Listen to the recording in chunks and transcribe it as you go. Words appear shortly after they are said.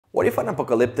What if an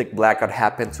apocalyptic blackout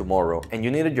happened tomorrow and you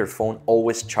needed your phone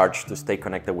always charged to stay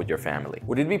connected with your family?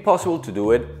 Would it be possible to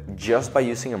do it just by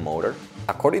using a motor?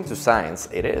 According to science,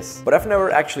 it is, but I've never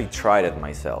actually tried it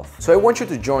myself. So I want you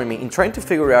to join me in trying to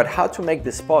figure out how to make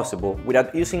this possible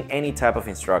without using any type of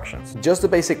instructions. Just the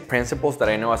basic principles that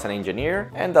I know as an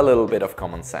engineer and a little bit of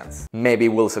common sense. Maybe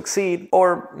we'll succeed,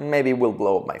 or maybe we'll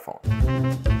blow up my phone.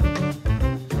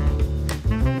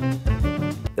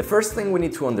 The first thing we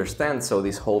need to understand so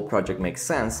this whole project makes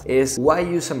sense is why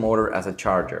use a motor as a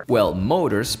charger? Well,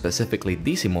 motors, specifically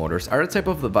DC motors, are a type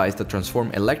of device that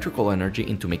transform electrical energy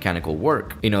into mechanical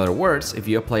work. In other words, if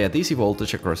you apply a DC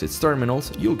voltage across its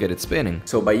terminals, you'll get it spinning.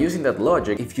 So by using that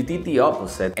logic, if you did the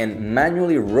opposite and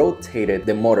manually rotated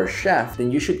the motor shaft,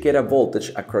 then you should get a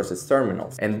voltage across its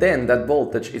terminals. And then that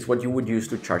voltage is what you would use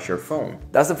to charge your phone.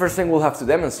 That's the first thing we'll have to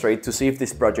demonstrate to see if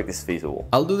this project is feasible.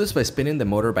 I'll do this by spinning the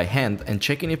motor by hand and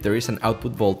checking if there is an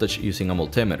output voltage using a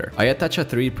multimeter. I attach a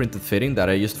 3D printed fitting that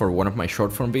I used for one of my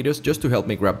short form videos just to help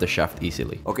me grab the shaft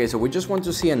easily. Okay, so we just want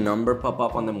to see a number pop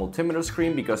up on the multimeter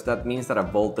screen because that means that a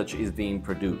voltage is being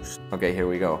produced. Okay, here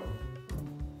we go.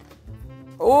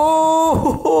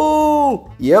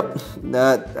 Oh, yep,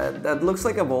 that looks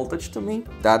like a voltage to me.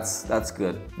 That's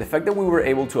good. The fact that we were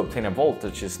able to obtain a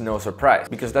voltage is no surprise,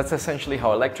 because that's essentially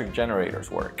how electric generators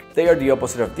work. They are the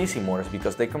opposite of DC motors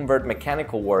because they convert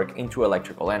mechanical work into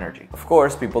electrical energy. Of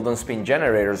course, people don't spin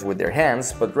generators with their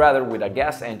hands, but rather with a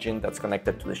gas engine that's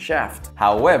connected to the shaft.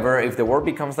 However, if the world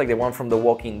becomes like the one from The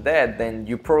Walking Dead, then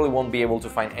you probably won't be able to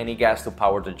find any gas to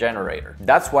power the generator.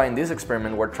 That's why in this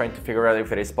experiment we're trying to figure out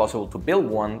if it is possible to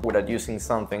build one without using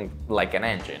something like an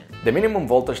engine. The minimum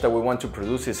voltage that we want to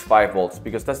produce is 5 volts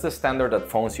because that's the standard that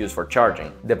phones use for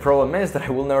charging. The problem is that I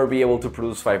will never be able to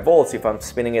produce 5 volts if I'm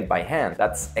spinning it by hand.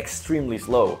 That's extremely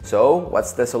slow. So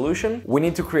what's the solution? We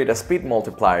need to create a speed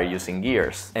multiplier using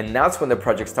gears. And that's when the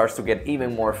project starts to get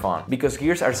even more fun, because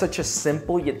gears are such a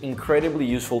simple yet incredibly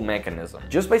useful mechanism.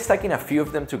 Just by stacking a few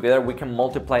of them together, we can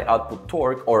multiply output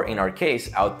torque, or in our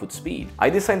case, output speed. I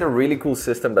designed a really cool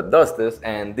system that does this,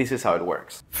 and this is how it works.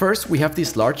 First, we have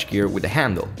this large gear with a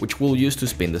handle, which we'll use to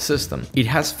spin the system. It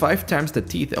has 5 times the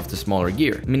teeth of the smaller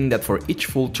gear, meaning that for each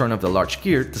full turn of the large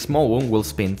gear, the small one will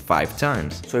spin 5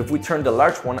 times. So if we turn the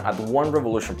large one at 1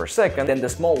 revolution per second, then the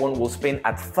small one will spin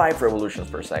at 5 revolutions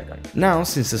per second. Now,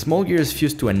 since the small gear is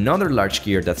fused to another large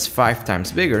gear that's 5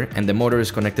 times bigger, and the motor is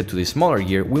connected to the smaller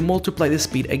gear, we multiply the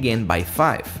speed again by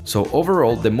 5. So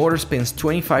overall, the motor spins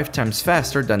 25 times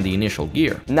faster than the initial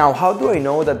gear. Now, how do I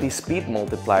know that this speed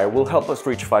multiplier will help us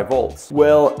reach 5 volts?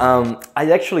 Well,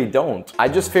 I actually don't. I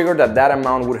just figured that that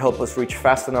amount would help us reach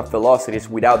fast enough velocities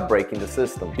without breaking the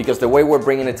system. Because the way we're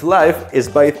bringing it to life is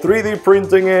by 3D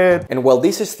printing it. And while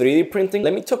this is 3D printing,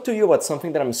 let me talk to you about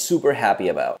something that I'm super happy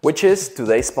about, which is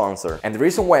today's sponsor. And the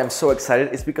reason why I'm so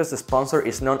excited is because the sponsor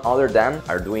is none other than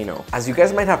Arduino. As you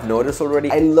guys might have noticed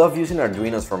already, I love using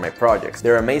Arduinos for my projects.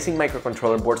 Their amazing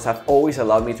microcontroller boards have always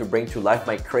allowed me to bring to life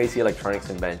my crazy electronics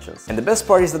inventions. And the best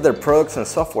part is that their products and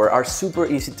software are super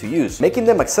easy to use, making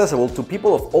them accessible to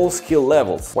people of all skill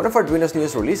levels. One of Arduino's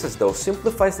newest releases, though,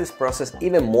 simplifies this process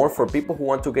even more for people who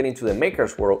want to get into the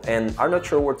maker's world and are not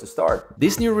sure where to start.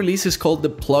 This new release is called the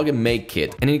Plug and Make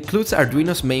Kit, and it includes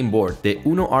Arduino's main board, the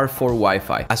Uno R4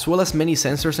 Wi-Fi, as well as many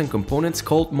sensors and components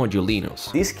called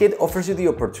modulinos. This kit offers you the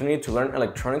opportunity to learn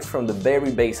electronics from the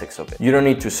very basics of it. You don't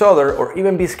need to solder or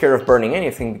even be scared of burning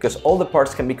anything, because all the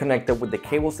parts can be connected with the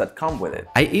cables that come with it.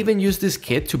 I even used this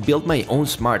kit to build my own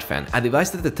smart fan, a device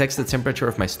that detects the temperature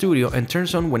of my studio and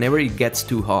turns on whenever it gets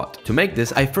too hot. To make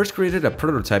this, I first created a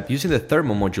prototype using the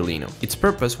thermo modulino. Its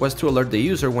purpose was to alert the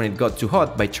user when it got too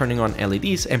hot by turning on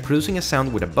LEDs and producing a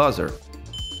sound with a buzzer.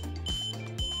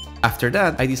 After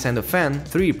that, I designed a fan,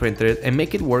 3D printed it, and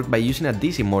make it work by using a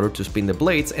DC motor to spin the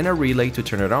blades and a relay to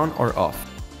turn it on or off.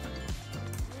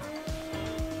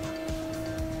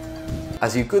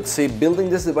 As you could see,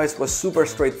 building this device was super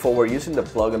straightforward using the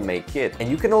Plug and Make kit, and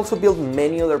you can also build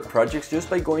many other projects just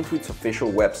by going to its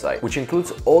official website, which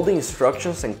includes all the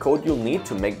instructions and code you'll need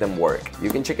to make them work.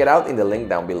 You can check it out in the link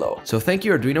down below. So thank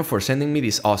you Arduino for sending me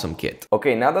this awesome kit.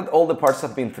 Okay, now that all the parts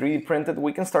have been 3D printed,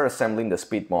 we can start assembling the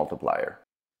speed multiplier.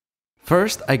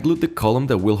 First, I glued the column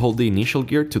that will hold the initial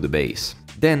gear to the base.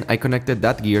 Then I connected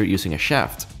that gear using a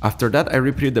shaft. After that, I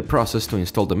repeated the process to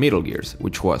install the middle gears,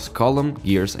 which was column,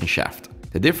 gears, and shaft.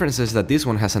 The difference is that this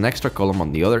one has an extra column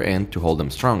on the other end to hold them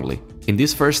strongly. In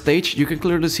this first stage, you can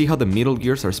clearly see how the middle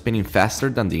gears are spinning faster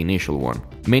than the initial one,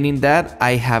 meaning that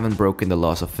I haven't broken the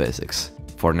laws of physics.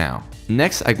 For now.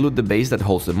 Next, I glued the base that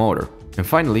holds the motor. And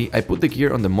finally, I put the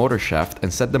gear on the motor shaft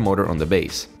and set the motor on the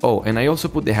base. Oh, and I also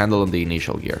put the handle on the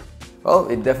initial gear. Well,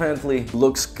 it definitely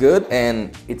looks good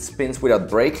and it spins without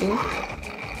breaking,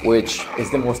 which is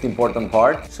the most important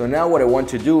part. So now what I want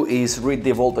to do is read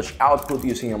the voltage output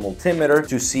using a multimeter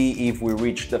to see if we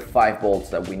reached the 5 volts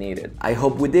that we needed. I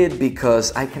hope we did,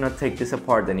 because I cannot take this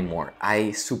apart anymore.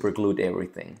 I super glued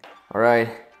everything. All right,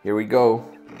 here we go.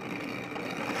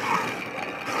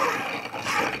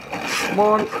 Come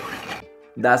on.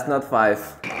 That's not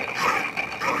 5.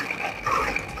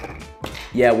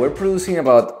 Yeah, we're producing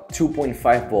about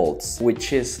 2.5 volts,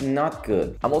 which is not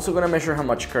good. I'm also gonna measure how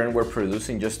much current we're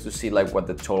producing just to see like what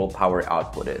the total power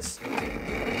output is.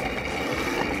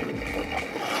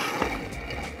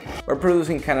 We're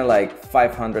producing kind of like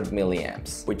 500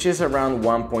 milliamps, which is around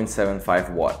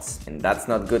 1.75 watts, and that's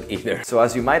not good either. So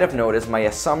as you might have noticed, my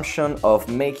assumption of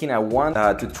making a 1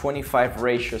 to 25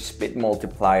 ratio speed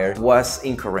multiplier was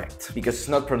incorrect, because it's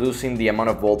not producing the amount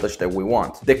of voltage that we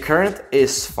want. The current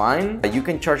is fine. You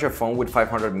can charge a phone with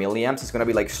 500 milliamps. It's gonna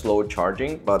be like slow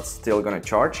charging, but still gonna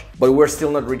charge. But we're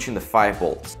still not reaching the 5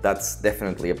 volts. That's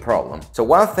definitely a problem. So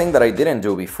one thing that I didn't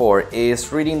do before is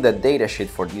reading the datasheet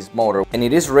for this motor, and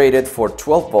it is rated for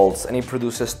 12 volts and it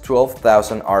produces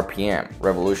 12,000 RPM,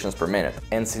 revolutions per minute.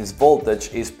 And since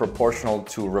voltage is proportional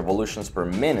to revolutions per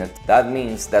minute, that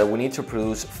means that we need to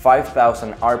produce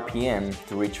 5,000 RPM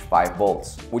to reach 5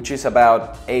 volts, which is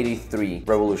about 83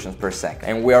 revolutions per second.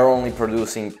 And we are only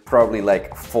producing probably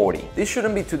like 40. This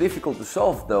shouldn't be too difficult to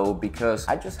solve though, because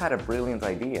I just had a brilliant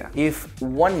idea. If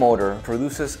one motor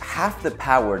produces half the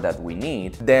power that we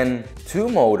need, then 2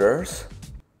 motors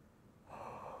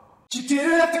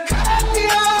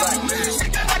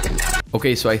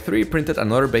Okay, so I 3D printed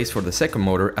another base for the second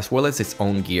motor as well as its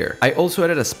own gear. I also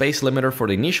added a space limiter for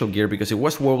the initial gear because it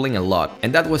was wobbling a lot,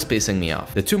 and that was pissing me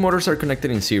off. The 2 motors are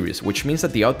connected in series, which means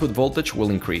that the output voltage will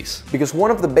increase. Because one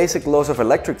of the basic laws of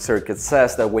electric circuits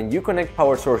says that when you connect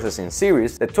power sources in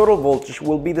series, the total voltage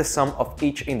will be the sum of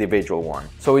each individual one.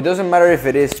 So it doesn't matter if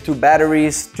it is 2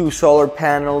 batteries, 2 solar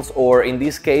panels, or in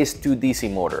this case 2 DC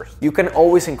motors. You can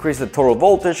always increase the total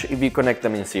voltage if you connect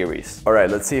them in series. Alright,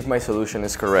 let's see if my solution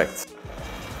is correct.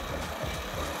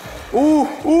 Ooh,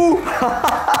 ooh!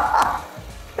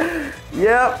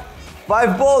 Yep,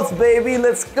 5 volts, baby,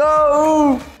 let's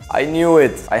go! I knew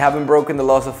it. I haven't broken the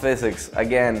laws of physics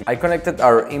again. I connected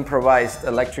our improvised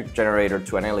electric generator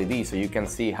to an LED so you can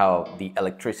see how the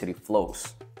electricity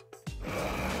flows.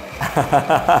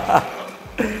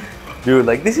 Dude,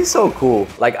 like this is so cool.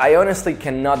 Like I honestly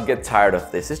cannot get tired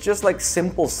of this. It's just like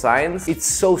simple science. It's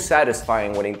so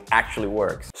satisfying when it actually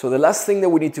works. So the last thing that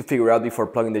we need to figure out before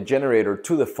plugging the generator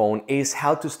to the phone is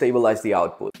how to stabilize the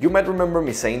output. You might remember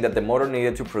me saying that the motor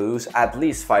needed to produce at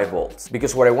least 5 volts.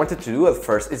 Because what I wanted to do at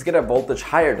first is get a voltage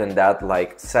higher than that,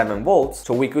 like 7 volts,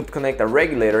 so we could connect a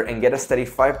regulator and get a steady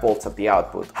 5 volts at the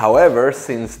output. However,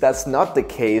 since that's not the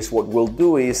case, what we'll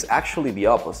do is actually the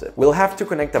opposite. We'll have to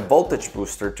connect a voltage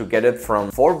booster to get it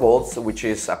from 4 volts, which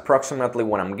is approximately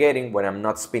what I'm getting when I'm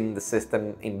not spinning the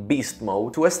system in beast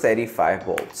mode, to a steady 5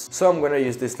 volts. So I'm gonna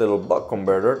use this little buck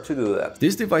converter to do that.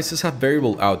 These devices have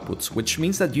variable outputs, which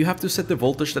means that you have to set the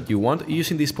voltage that you want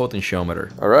using this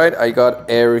potentiometer. Alright, I got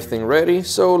everything ready,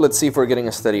 so let's see if we're getting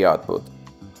a steady output.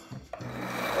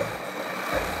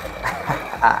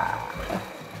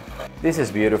 This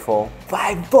is beautiful.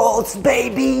 5 volts,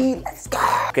 baby! Let's go!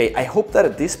 Okay, I hope that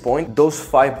at this point, those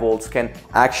 5 volts can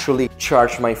actually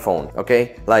charge my phone,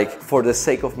 okay? Like, for the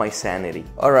sake of my sanity.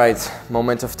 Alright,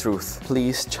 moment of truth.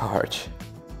 Please charge.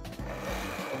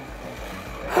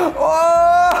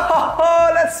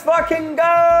 Oh, let's fucking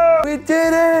go! We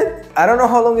did it! I don't know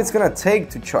how long it's gonna take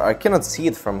to charge. I cannot see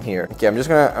it from here. Okay, I'm just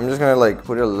gonna like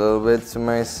put it a little bit to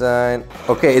my side.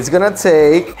 Okay, it's gonna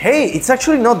take... Hey, it's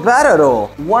actually not bad at all.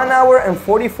 1 hour and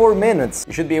 44 minutes.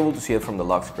 You should be able to see it from the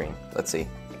lock screen. Let's see.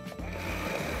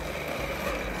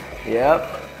 Yep,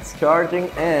 it's charging,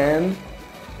 and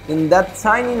in that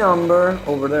tiny number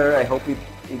over there, I hope you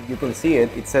can see it,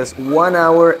 it says 1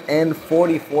 hour and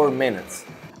 44 minutes.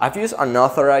 I've used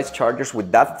unauthorized chargers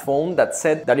with that phone that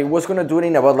said that it was gonna do it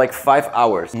in about like 5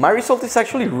 hours. My result is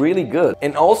actually really good.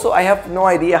 And also, I have no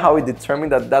idea how it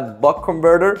determined that that buck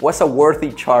converter was a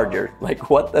worthy charger. Like,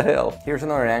 what the hell? Here's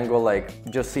another angle, like,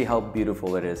 just see how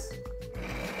beautiful it is.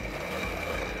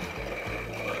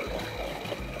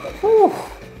 Whew.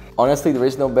 Honestly, there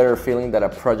is no better feeling than a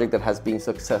project that has been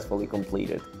successfully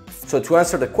completed. So to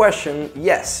answer the question,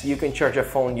 yes, you can charge a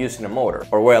phone using a motor.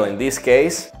 Or well, in this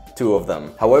case, two of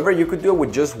them. However, you could do it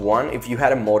with just one if you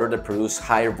had a motor that produced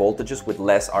higher voltages with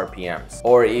less RPMs.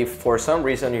 Or if for some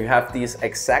reason you have this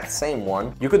exact same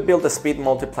one, you could build a speed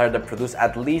multiplier that produced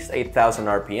at least 8,000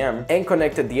 RPM and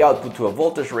connected the output to a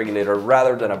voltage regulator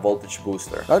rather than a voltage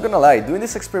booster. Not gonna lie, doing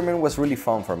this experiment was really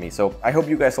fun for me, so I hope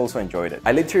you guys also enjoyed it.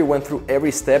 I literally went through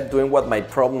every step doing what my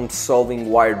problem-solving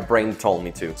wired brain told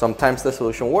me to. Sometimes the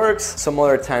solution works, some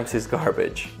other times it's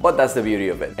garbage. But that's the beauty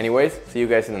of it. Anyways, see you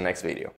guys in the next video.